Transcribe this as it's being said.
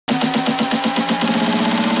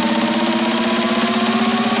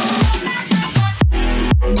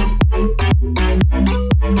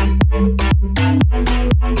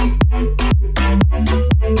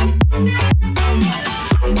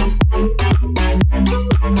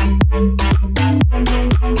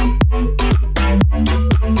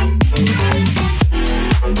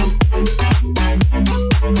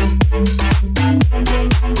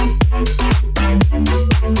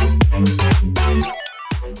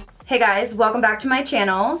Hey guys, welcome back to my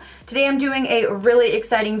channel. Today I'm doing a really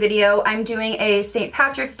exciting video. I'm doing a St.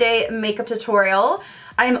 Patrick's Day makeup tutorial.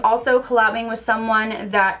 I'm also collabing with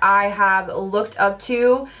someone that I have looked up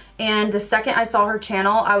to, and the second I saw her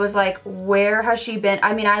channel, I was like, where has she been?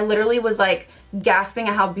 I mean, I literally was like gasping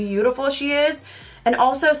at how beautiful she is, and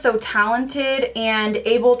also so talented and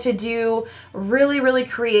able to do really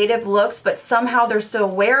creative looks, but somehow they're still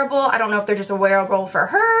wearable. I don't know if they're just wearable for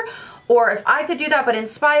her or if I could do that, but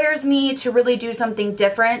inspires me to really do something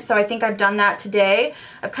different. So I think I've done that today.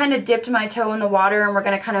 I've kind of dipped my toe in the water and we're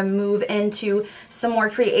gonna kind of move into some more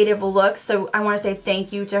creative looks. So I wanna say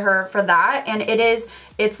thank you to her for that. And it is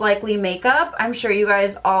It's Likely Makeup. I'm sure you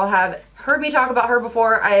guys all have heard me talk about her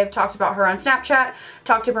before. I have talked about her on Snapchat,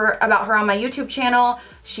 talked to her about her on my YouTube channel.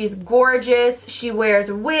 She's gorgeous. She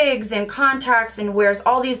wears wigs and contacts and wears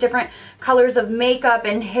all these different colors of makeup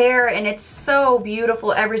and hair, and it's so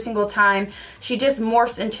beautiful every single time. She just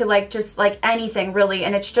morphs into just like anything really,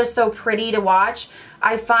 and it's just so pretty to watch.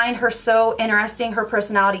 I find her so interesting. Her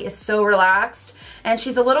personality is so relaxed, and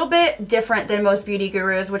she's a little bit different than most beauty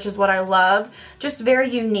gurus, which is what I love. Just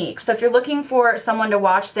very unique. So if you're looking for someone to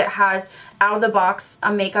watch that has out of the box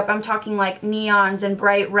makeup, I'm talking like neons and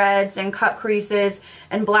bright reds and cut creases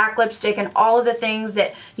and black lipstick and all of the things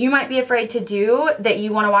that you might be afraid to do, that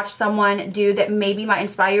you want to watch someone do that maybe might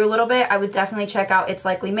inspire you a little bit, I would definitely check out It's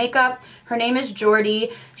Likely Makeup. Her name is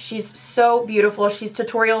Jordy. She's so beautiful. She's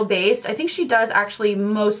tutorial based. I think she does actually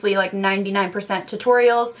mostly like 99%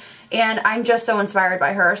 tutorials, and I'm just so inspired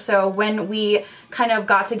by her. So when we kind of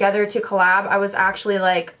got together to collab, I was actually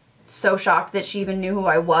like so shocked that she even knew who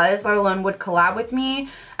I was, let alone would collab with me.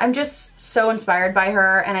 I'm just so inspired by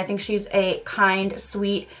her, and I think she's a kind,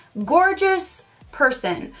 sweet, gorgeous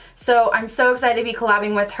person. So I'm so excited to be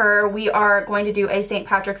collabing with her. We are going to do a St.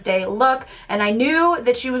 Patrick's Day look, and I knew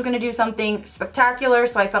that she was going to do something spectacular,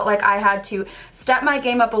 so I felt like I had to step my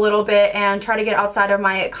game up a little bit and try to get outside of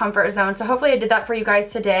my comfort zone. So hopefully I did that for you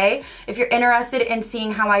guys today. If you're interested in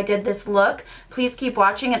seeing how I did this look, please keep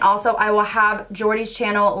watching, and also I will have Jordy's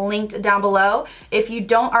channel linked down below. If you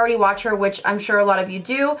don't already watch her, which I'm sure a lot of you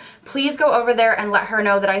do, please go over there and let her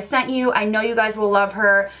know that I sent you. I know you guys will love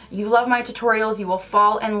her. You love my tutorials. You will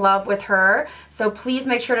fall in love with her. So please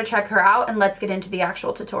make sure to check her out, and let's get into the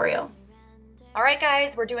actual tutorial. Alright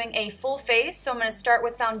guys, we're doing a full face, so I'm going to start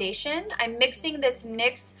with foundation. I'm mixing this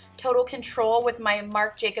NYX Total Control with my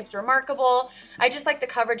Marc Jacobs Remarkable. I just like the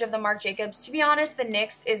coverage of the Marc Jacobs. To be honest, the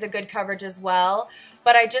NYX is a good coverage as well,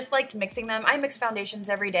 but I just liked mixing them. I mix foundations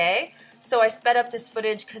every day, so I sped up this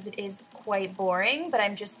footage because it is quite boring, but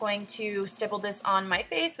I'm just going to stipple this on my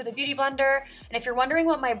face with a beauty blender. And if you're wondering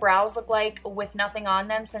what my brows look like with nothing on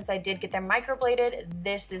them, since I did get them microbladed,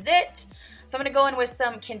 this is it. So I'm going to go in with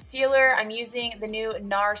some concealer. I'm using the new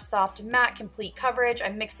NARS Soft Matte Complete Coverage.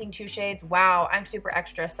 I'm mixing two shades. Wow, I'm super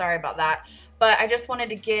extra. Sorry about that. But I just wanted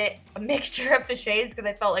to get a mixture of the shades because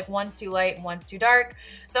I felt like one's too light and one's too dark.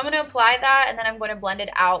 So I'm going to apply that, and then I'm going to blend it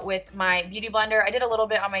out with my beauty blender. I did a little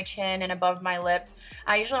bit on my chin and above my lip.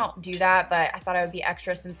 I usually don't do that, but I thought I would be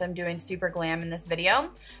extra since I'm doing super glam in this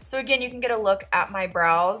video. So again, you can get a look at my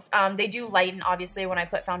brows. They do lighten obviously when I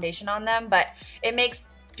put foundation on them, but it makes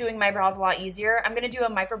doing my brows a lot easier. I'm going to do a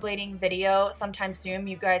microblading video sometime soon.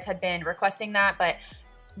 You guys had been requesting that, but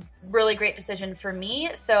really great decision for me.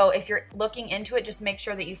 So if you're looking into it, just make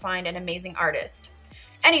sure that you find an amazing artist.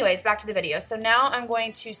 Anyways, back to the video. So now I'm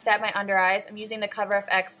going to set my under eyes. I'm using the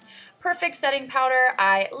CoverFX Perfect Setting Powder.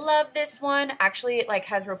 I love this one. Actually, it like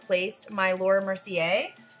has replaced my Laura Mercier.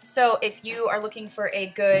 So if you are looking for a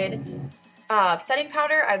good setting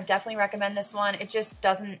powder, I would definitely recommend this one. It just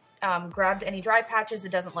doesn't grab any dry patches.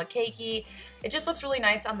 It doesn't look cakey. It just looks really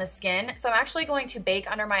nice on the skin. So I'm actually going to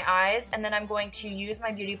bake under my eyes, and then I'm going to use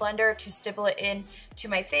my beauty blender to stipple it in to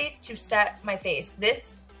my face to set my face.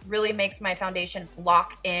 This really makes my foundation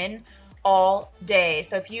lock in all day.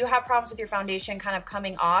 So if you have problems with your foundation kind of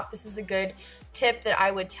coming off, this is a good tip that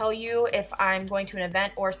I would tell you if I'm going to an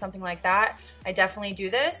event or something like that. I definitely do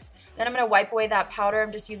this. Then I'm going to wipe away that powder.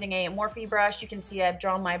 I'm just using a Morphe brush. You can see I've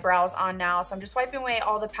drawn my brows on now. So I'm just wiping away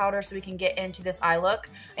all the powder so we can get into this eye look.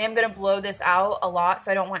 I am going to blow this out a lot,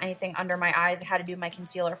 so I don't want anything under my eyes. I had to do my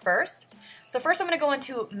concealer first. So first I'm going to go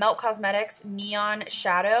into Melt Cosmetics Neon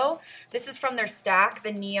Shadow. This is from their stack,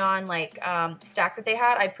 the neon stack that they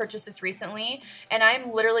had. I purchased this recently, and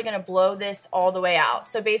I'm literally going to blow this all the way out.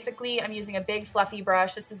 So basically I'm using a big fluffy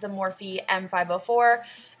brush. This is the Morphe M504,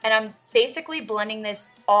 and I'm basically blending this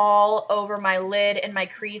all over my lid and my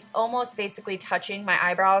crease, almost basically touching my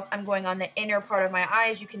eyebrows. I'm going on the inner part of my eye,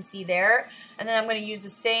 as you can see there. And then I'm going to use the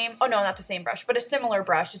same, oh no, not the same brush, but a similar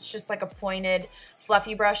brush. It's just like a pointed,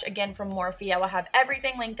 fluffy brush, again from Morphe. I will have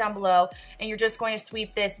everything linked down below. And you're just going to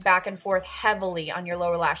sweep this back and forth heavily on your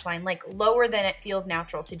lower lash line, like lower than it feels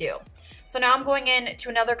natural to do. So now I'm going in to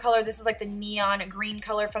another color. This is like the neon green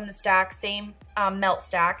color from the stack, same melt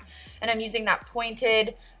stack. And I'm using that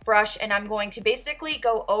pointed brush, and I'm going to basically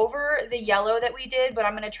go over the yellow that we did, but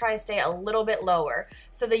I'm going to try to stay a little bit lower.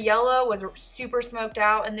 So the yellow was super smoked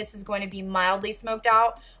out, and this is going to be mildly smoked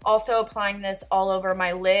out. Also applying this all over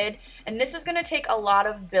my lid, and this is going to take a lot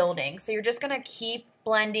of building. So you're just going to keep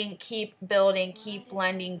blending, keep building, keep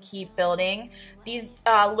blending, keep building. These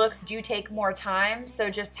looks do take more time, so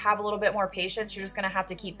just have a little bit more patience. You're just going to have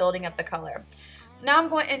to keep building up the color. So now I'm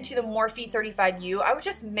going into the Morphe 35U. I was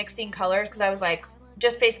just mixing colors because I was like,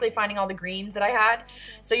 just basically finding all the greens that I had.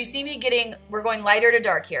 So you see me we're going lighter to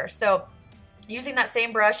dark here. So using that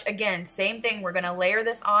same brush, again, same thing. We're gonna layer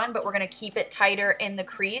this on, but we're gonna keep it tighter in the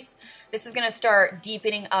crease. This is gonna start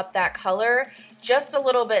deepening up that color just a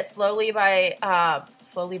little bit slowly but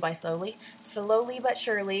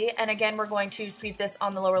surely. And again, we're going to sweep this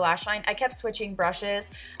on the lower lash line. I kept switching brushes.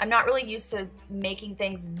 I'm not really used to making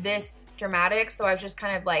things this dramatic, so I was just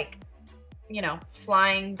kind of like, you know,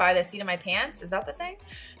 flying by the seat of my pants. Is that the saying?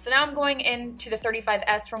 So now I'm going into the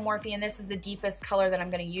 35S from Morphe, and this is the deepest color that I'm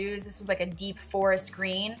going to use. This is like a deep forest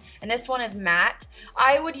green, and this one is matte.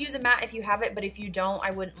 I would use a matte if you have it, but if you don't,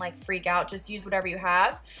 I wouldn't like freak out. Just use whatever you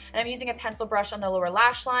have. And I'm using a pencil brush on the lower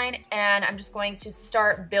lash line, and I'm just going to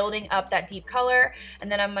start building up that deep color,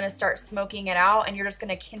 and then I'm going to start smoking it out, and you're just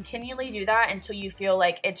going to continually do that until you feel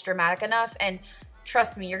like it's dramatic enough. And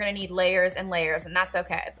trust me, you're going to need layers and layers, and that's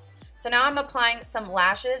okay. So now I'm applying some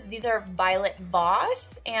lashes. These are Violet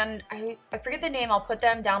Voss, and I forget the name. I'll put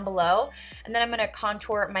them down below. And then I'm going to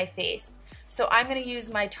contour my face. So I'm going to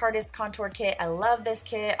use my Tarteist Contour Kit. I love this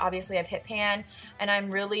kit. Obviously, I have hit pan, and I'm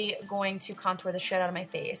really going to contour the shit out of my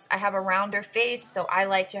face. I have a rounder face, so I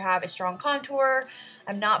like to have a strong contour.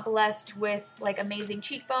 I'm not blessed with like amazing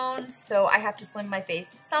cheekbones, so I have to slim my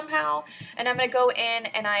face somehow. And I'm going to go in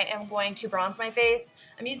and I am going to bronze my face.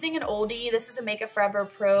 I'm using an oldie. This is a Makeup Forever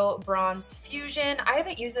Pro Bronze Fusion. I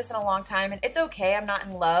haven't used this in a long time, and it's okay. I'm not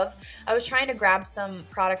in love. I was trying to grab some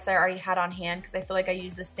products that I already had on hand because I feel like I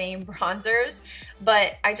use the same bronzers,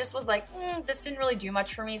 but I just was like, this didn't really do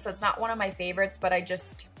much for me, so it's not one of my favorites, but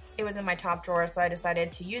it was in my top drawer, so I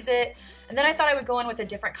decided to use it. And then I thought I would go in with a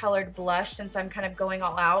different colored blush since I'm kind of going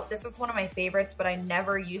all out. This was one of my favorites, but I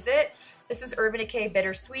never use it. This is Urban Decay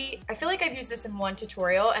Bittersweet. I feel like I've used this in one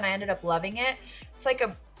tutorial and I ended up loving it. It's like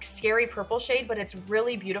a scary purple shade, but it's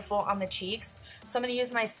really beautiful on the cheeks. So I'm going to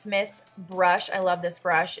use my Smith brush, I love this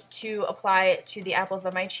brush, to apply it to the apples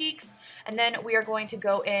of my cheeks. And then we are going to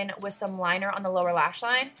go in with some liner on the lower lash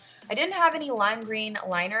line. I didn't have any lime green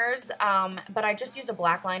liners, but I just used a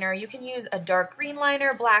black liner. You can use a dark green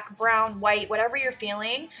liner, black, brown, white, whatever you're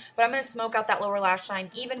feeling. But I'm going to smoke out that lower lash line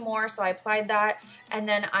even more, so I applied that. And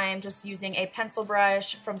then I am just using a pencil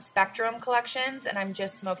brush from Spectrum Collections, and I'm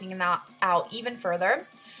just smoking that out even further.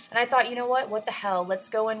 And I thought, you know what the hell, let's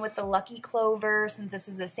go in with the Lucky Clover since this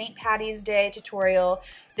is a St. Patty's Day tutorial.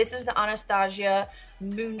 This is the Anastasia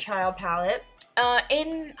Moonchild palette.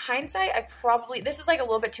 In hindsight, this is like a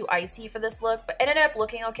little bit too icy for this look, but it ended up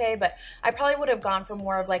looking okay, but I probably would have gone for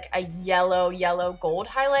more of like a yellow gold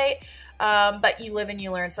highlight. But you live and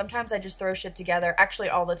you learn. Sometimes I just throw shit together, actually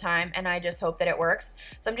all the time, and I just hope that it works.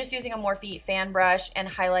 So I'm just using a Morphe fan brush and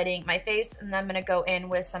highlighting my face, and then I'm going to go in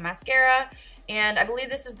with some mascara. And I believe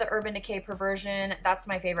this is the Urban Decay Perversion. That's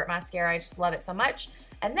my favorite mascara. I just love it so much.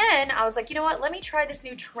 And then I was like, you know what? Let me try this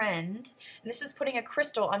new trend. And this is putting a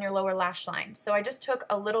crystal on your lower lash line. So I just took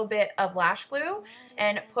a little bit of lash glue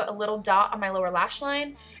and put a little dot on my lower lash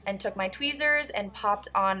line and took my tweezers and popped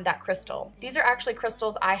on that crystal. These are actually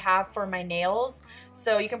crystals I have for my nails.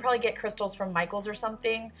 So you can probably get crystals from Michael's or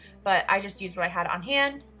something, but I just used what I had on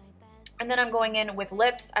hand. And then I'm going in with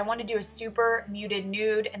lips. I want to do a super muted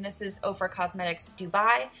nude, and this is Ofra Cosmetics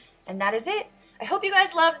Dubai. And that is it. I hope you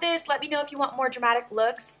guys love this. Let me know if you want more dramatic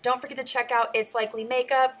looks. Don't forget to check out It's Likely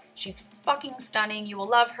Makeup. She's fucking stunning. You will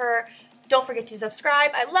love her. Don't forget to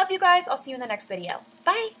subscribe. I love you guys. I'll see you in the next video.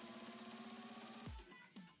 Bye.